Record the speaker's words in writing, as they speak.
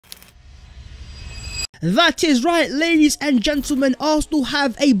That is right, ladies and gentlemen, Arsenal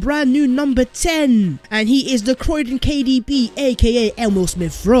have a brand new number 10, and he is the Croydon KDB, aka Emile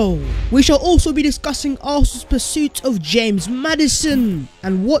Smith Rowe. We shall also be discussing Arsenal's pursuit of James Maddison,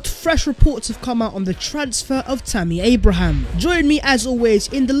 and what fresh reports have come out on the transfer of Tammy Abraham. Join me as always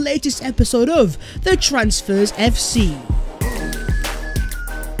in the latest episode of The Transfers FC.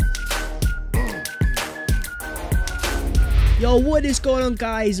 Yo, what is going on,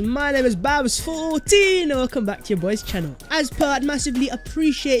 guys? My name is Babs14 and welcome back to your boys channel. As per, I'd massively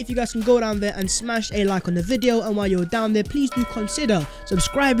appreciate if you guys can go down there and smash a like on the video, and while you're down there, please do consider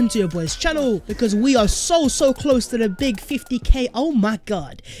subscribing to your boys channel, because we are so close to the big 50k. Oh my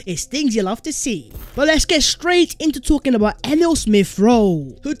god, it's things you love to see. But let's get straight into talking about Emile Smith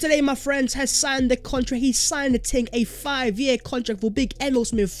Rowe, who today, my friends, has signed the contract. He signed a 5-year contract for big Emile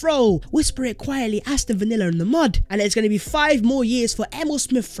Smith Rowe. Whisper it quietly, Aston Vanilla in the mud, and it's going to be 5 more years for Emile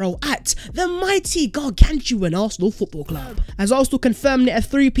Smith Rowe at the mighty gargantuan Arsenal Football Club. As Arsenal confirmed it at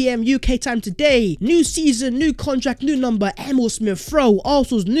 3 PM UK time today, new season, new contract, new number, Emile Smith Rowe,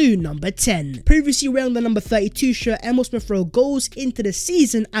 Arsenal's new number 10. Previously wearing the number 32 shirt, Emile Smith Rowe goes into the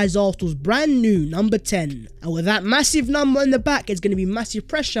season as Arsenal's brand new number 10. And with that massive number in the back, it's going to be massive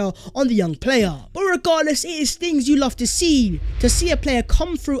pressure on the young player. But regardless, it is things you love to see a player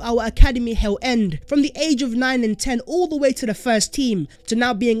come through our academy hell end from the age of 9 and 10 all the way to the first team, to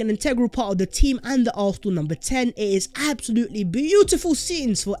now being an integral part of the team and the Arsenal number 10. It is absolutely beautiful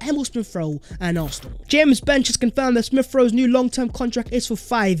scenes for Emile Smith Rowe and Arsenal. James Bench has confirmed that Smith Rowe's new long-term contract is for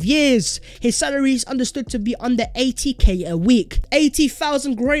 5 years. His salary is understood to be under 80k a week.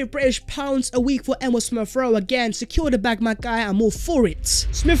 80,000 Great British pounds a week for Emile Smith Rowe. Again, secure the bag, my guy, I'm all for it.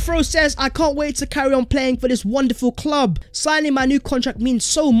 Smith Rowe says, I can't wait to carry on playing for this wonderful club. Signing my new contract means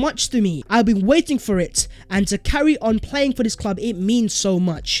so much to me. I've been waiting for it, and to carry on playing for this club, it means so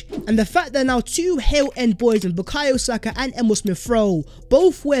much. And the fact that now two hell-end boys in Bukayo Saka and Emile Smith Rowe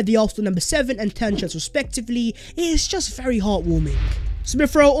both wear the Arsenal number 7 and 10 shirts respectively, is just very heartwarming.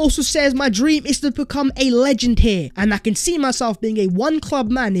 Smith Rowe also says, my dream is to become a legend here, and I can see myself being a one-club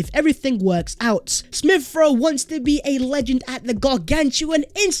man if everything works out. Smith Rowe wants to be a legend at the gargantuan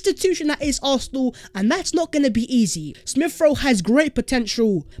institution that is Arsenal, and that's not going to be easy. Smith Rowe has great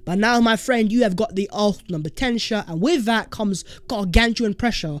potential, but now, my friend, you have got the Arsenal number 10 shirt, and with that comes gargantuan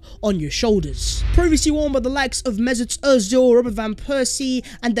pressure on your shoulders. Previously worn by the likes of Mesut Ozil, Robert Van Persie,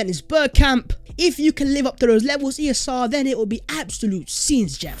 and Dennis Bergkamp. If you can live up to those levels, ESR, then it will be absolute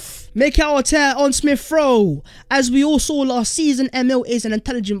scenes, Jeff. Mikel Arteta on Smith Rowe. As we all saw last season, Emile is an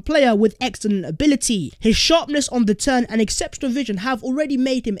intelligent player with excellent ability. His sharpness on the turn and exceptional vision have already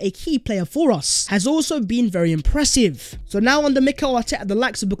made him a key player for us. Has also been very impressive. So now under Mikel Arteta, the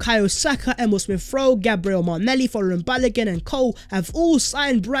likes of Bukayo Saka, Emile Smith Rowe, Gabriel Martinelli, Florian Balogun and Co have all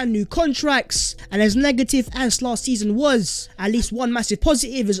signed brand new contracts. And as negative as last season was, at least one massive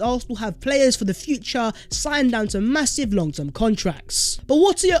positive is Arsenal have players for the future signed down to massive long-term contracts. But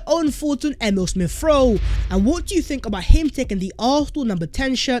what are your own thoughts on Emile Smith Rowe, and what do you think about him taking the Arsenal number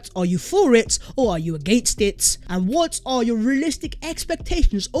 10 shirt? Are you for it or are you against it? And what are your realistic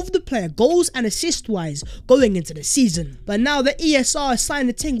expectations of the player goals and assist wise going into the season? But now the ESR signed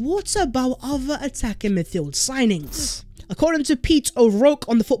the thing, what about other attacking midfield signings? According to Pete O'Rourke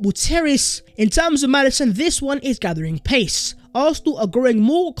on the Football Terrace, in terms of Maddison, this one is gathering pace. Arsenal are growing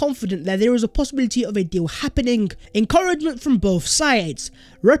more confident that there is a possibility of a deal happening. Encouragement from both sides,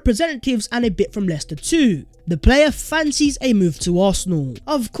 representatives and a bit from Leicester too. The player fancies a move to Arsenal.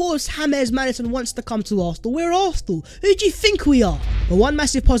 Of course, James Maddison wants to come to Arsenal. We're Arsenal. Who do you think we are? But one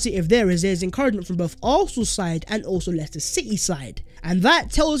massive positive there's encouragement from both Arsenal side and also Leicester City side. And that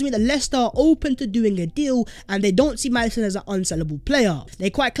tells me that Leicester are open to doing a deal, and they don't see Maddison as an unsellable player.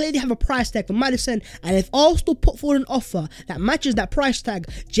 They quite clearly have a price tag for Maddison, and if Arsenal put forward an offer that matches that price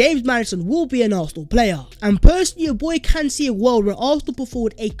tag, James Maddison will be an Arsenal player. And personally, your boy can see a world where Arsenal put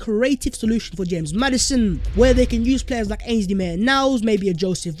forward a creative solution for James Maddison, where they can use players like Ainsley Maitland-Niles, maybe a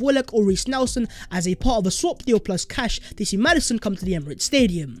Joseph Willock or Reece Nelson as a part of a swap deal plus cash to see Maddison come to the Emirates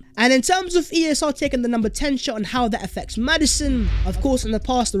Stadium. And in terms of ESR taking the number 10 shot and how that affects Maddison, of course in the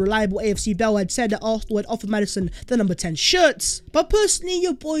past the reliable AFC Bell had said that Arsenal had offered Maddison the number 10 shirts, but personally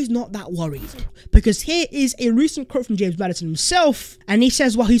your boy's not that worried, because here is a recent quote from James Maddison himself, and he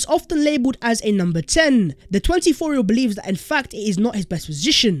says while he's often labelled as a number 10, the 24-year-old believes that in fact it is not his best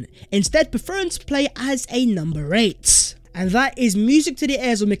position, instead preferring to play as a number 8. And that is music to the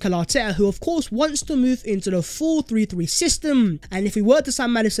ears of Mikel Arteta, who of course wants to move into the 4-3-3 system. And if we were to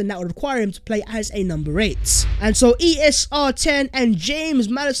sign Maddison, that would require him to play as a number 8. And so ESR10 and James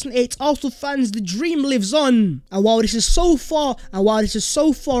Maddison 8, Arsenal fans, the dream lives on. And while this is so far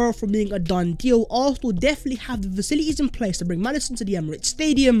off from being a done deal, Arsenal definitely have the facilities in place to bring Maddison to the Emirates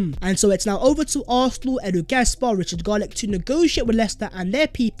Stadium. And so it's now over to Arsenal, Edu Gaspar, Richard Garlick to negotiate with Leicester and their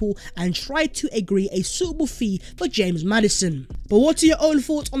people and try to agree a suitable fee for James Maddison. But what are your own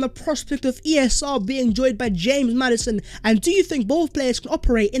thoughts on the prospect of ESR being joined by James Maddison, and do you think both players can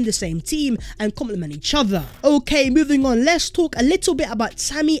operate in the same team and complement each other? Okay, moving on, let's talk a little bit about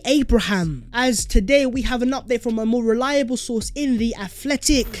Tammy Abraham, as today we have an update from a more reliable source in The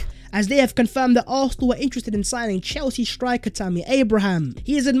Athletic, as they have confirmed that Arsenal were interested in signing Chelsea striker Tammy Abraham.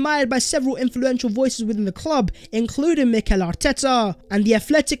 He is admired by several influential voices within the club, including Mikel Arteta, and The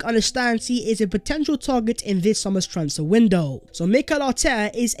Athletic understands he is a potential target in this summer's transfer window. So Mikel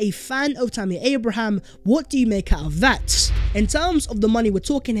Arteta is a fan of Tammy Abraham. What do you make out of that? In terms of the money we're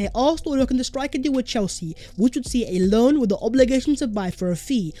talking here, Arsenal are looking to strike a deal with Chelsea, which would see a loan with the obligation to buy for a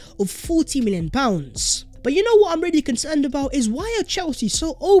fee of £40 million. But you know what I'm really concerned about is why are Chelsea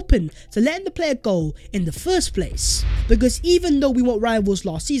so open to letting the player go in the first place? Because even though we weren't rivals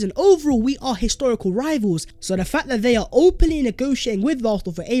last season, overall we are historical rivals. So the fact that they are openly negotiating with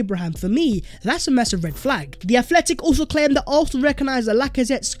Arsenal for Abraham, for me, that's a massive red flag. The Athletic also claimed that Arsenal recognise that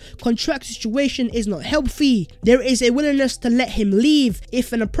Lacazette's contract situation is not healthy. There is a willingness to let him leave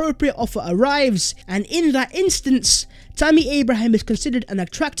if an appropriate offer arrives, and in that instance, Tammy Abraham is considered an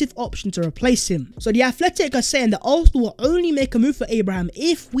attractive option to replace him. So the Athletic are saying that Arsenal will only make a move for Abraham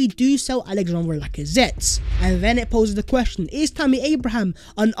if we do sell Alexandre Lacazette. And then it poses the question, is Tammy Abraham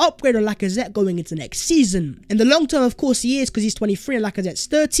an upgrade on Lacazette going into next season? In the long term, of course he is, because he's 23 and Lacazette's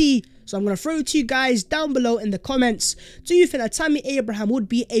 30. So I'm going to throw it to you guys down below in the comments. Do you think that Tammy Abraham would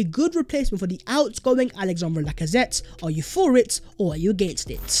be a good replacement for the outgoing Alexandre Lacazette? Are you for it or are you against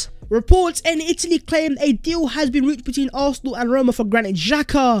it? Reports in Italy claim a deal has been reached between Arsenal and Roma for Granit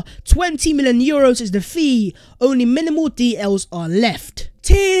Xhaka. €20 million is the fee. Only minimal details are left.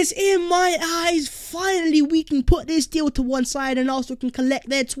 Tears in my eyes. Finally, we can put this deal to one side and Arsenal can collect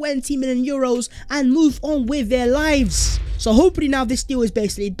their €20 million and move on with their lives. So hopefully now this deal is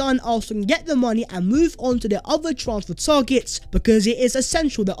basically done, Arsenal can get the money and move on to their other transfer targets, because it is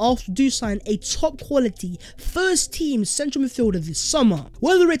essential that Arsenal do sign a top quality first team central midfielder this summer.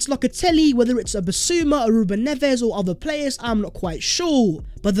 Whether it's Locatelli, whether it's a Basuma, a Ruben Neves or other players, I'm not quite sure.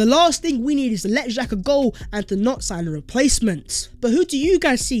 But the last thing we need is to let Xhaka go and to not sign a replacement. But who do you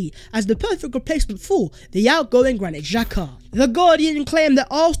guys see as the perfect replacement for the outgoing Granit Xhaka? The Guardian claimed that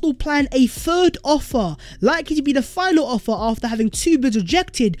Arsenal plan a third offer, likely to be the final offer after having 2 bids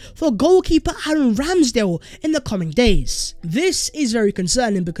rejected for goalkeeper Aaron Ramsdale in the coming days. This is very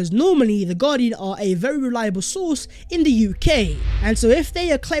concerning because normally the Guardian are a very reliable source in the UK. And so if they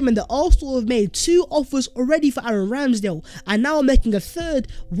are claiming that Arsenal have made 2 offers already for Aaron Ramsdale and now are making a third,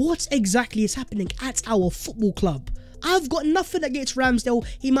 what exactly is happening at our football club? I've got nothing against Ramsdale.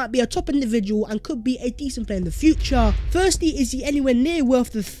 He might be a top individual and could be a decent player in the future. Firstly, is he anywhere near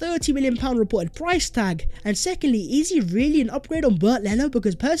worth the £30 million reported price tag? And secondly, is he really an upgrade on Bernd Leno?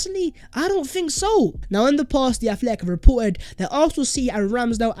 Because personally, I don't think so. Now in the past, the Athletic have reported that Arsenal see Aaron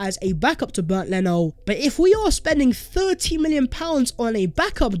Ramsdale as a backup to Bernd Leno. But if we are spending £30 million on a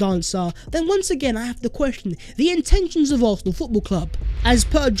backup dancer, then once again I have to question the intentions of Arsenal Football Club. As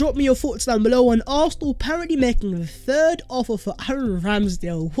per, drop me your thoughts down below on Arsenal apparently making the third offer for Aaron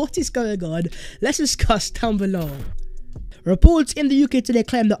Ramsdale. What is going on? Let's discuss down below. Reports in the UK today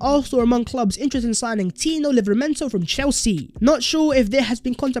claim that Arsenal are among clubs interested in signing Tino Livramento from Chelsea. Not sure if there has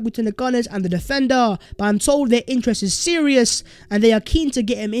been contact between the Gunners and the defender, but I'm told their interest is serious and they are keen to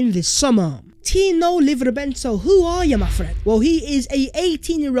get him in this summer. Tino Livramento, who are you, my friend? Well, he is a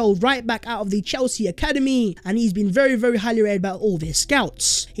 18-year-old right back out of the Chelsea Academy, and he's been very, very highly rated by all their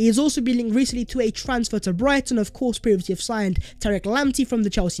scouts. He has also been linked recently to a transfer to Brighton, of course previously have signed Tarek Lamptey from the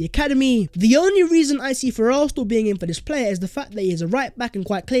Chelsea Academy. The only reason I see for Arsenal being in for this player is the fact that he is a right back, and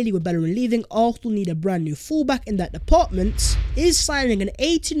quite clearly with Bellerin leaving, Arsenal need a brand new fullback in that department. Is signing an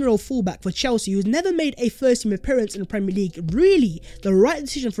 18-year-old fullback for Chelsea who's never made a first team appearance in the Premier League really the right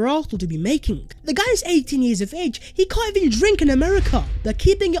decision for Arsenal to be making? drinking. The guy is 18 years of age, he can't even drink in America. They're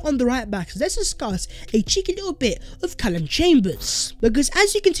keeping it on the right back, so let's discuss a cheeky little bit of Callum Chambers. Because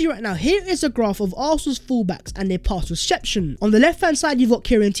as you can see right now, here is a graph of Arsenal's fullbacks and their pass reception. On the left hand side you've got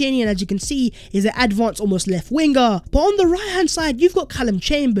Kieran Tierney, and as you can see is an advanced almost left winger. But on the right hand side you've got Callum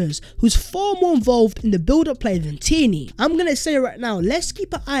Chambers, who's far more involved in the build-up play than Tierney. I'm gonna say right now, let's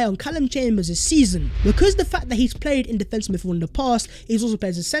keep an eye on Callum Chambers this season, because the fact that he's played in defensive midfield in the past, he's also played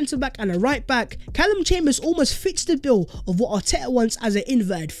as a centre back and a right back. Callum Chambers almost fits the bill of what Arteta wants as an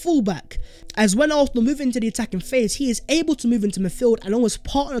inverted fullback, as when Arsenal move into the attacking phase, he is able to move into midfield and almost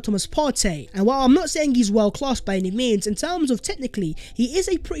partner Thomas Partey. And while I'm not saying he's world class by any means, in terms of technically, he is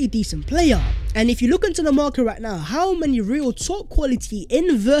a pretty decent player. And if you look into the market right now, how many real top quality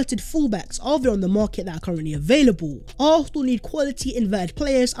inverted fullbacks are there on the market that are currently available? Arsenal need quality inverted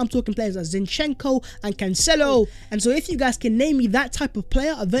players. I'm talking players like Zinchenko and Cancelo. And so if you guys can name me that type of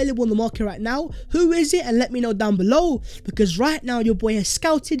player available on the market right now, who is it? And let me know down below, because right now your boy has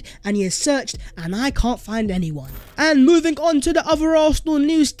scouted and he has searched and I can't find anyone. And moving on to the other Arsenal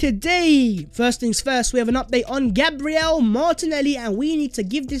news today. First things first, we have an update on Gabriel Martinelli, and we need to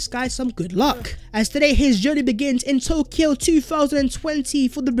give this guy some good luck, as today his journey begins in Tokyo 2020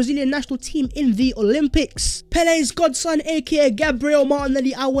 for the Brazilian national team in the Olympics. Pele's godson, aka Gabriel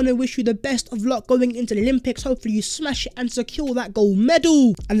Martinelli, I want to wish you the best of luck going into the Olympics. Hopefully you smash it and secure that gold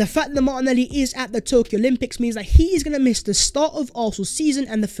medal. And the fact that Martinelli is at the Tokyo Olympics means that he is going to miss the start of Arsenal's season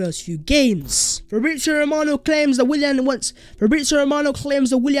and the first few games. Fabrizio Romano claims that Willian wants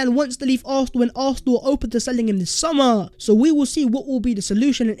to leave Arsenal when Arsenal are open to selling him this summer. So we will see what will be the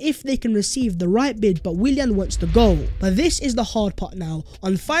solution and if they can receive the right bid, but Willian wants to go. But this is the hard part now,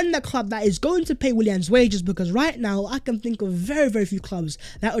 on finding a club that is going to pay Willian's wages, because right now I can think of very few clubs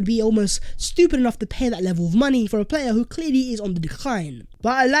that would be almost stupid enough to pay that level of money for a player who clearly is on the decline.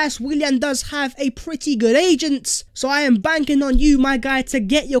 But alas, Willian does have a pretty good agent, so I am banking on you, my guy, to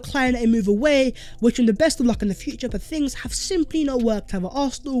get your client a move away. Wishing the best of luck in the future, but things have simply not worked out at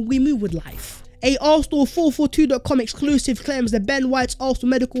Arsenal. We move with life. A Arsenal442.com exclusive claims that Ben White's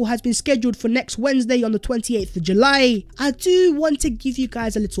Arsenal medical has been scheduled for next Wednesday on the 28th of July. I do want to give you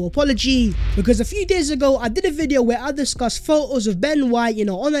guys a little apology, because a few days ago I did a video where I discussed photos of Ben White,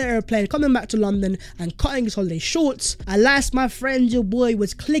 on an airplane coming back to London and cutting his holiday short. Alas, my friend, your boy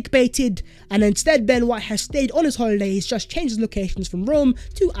was clickbaited, and instead Ben White has stayed on his holiday. He's just changed his locations from Rome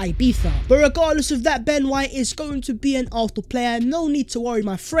to Ibiza. But regardless of that, Ben White is going to be an Arsenal player. No need to worry,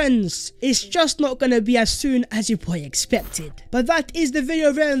 my friends. It's just not gonna be as soon as your boy expected. But that is the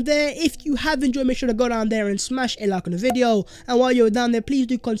video around there. If you have enjoyed, make sure to go down there and smash a like on the video, and while you're down there, please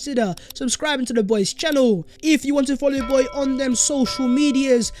do consider subscribing to the boy's channel. If you want to follow your boy on them social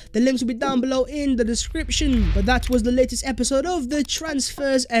medias, the links will be down below in the description. But that was the latest episode of the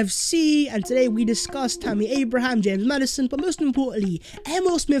Transfers FC, and today we discussed Tammy Abraham, James Maddison, but most importantly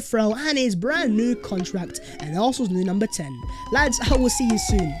Emile Smith Rowe and his brand new contract and Arsenal's new number 10. Lads, I will see you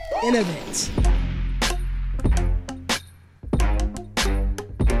soon in a bit.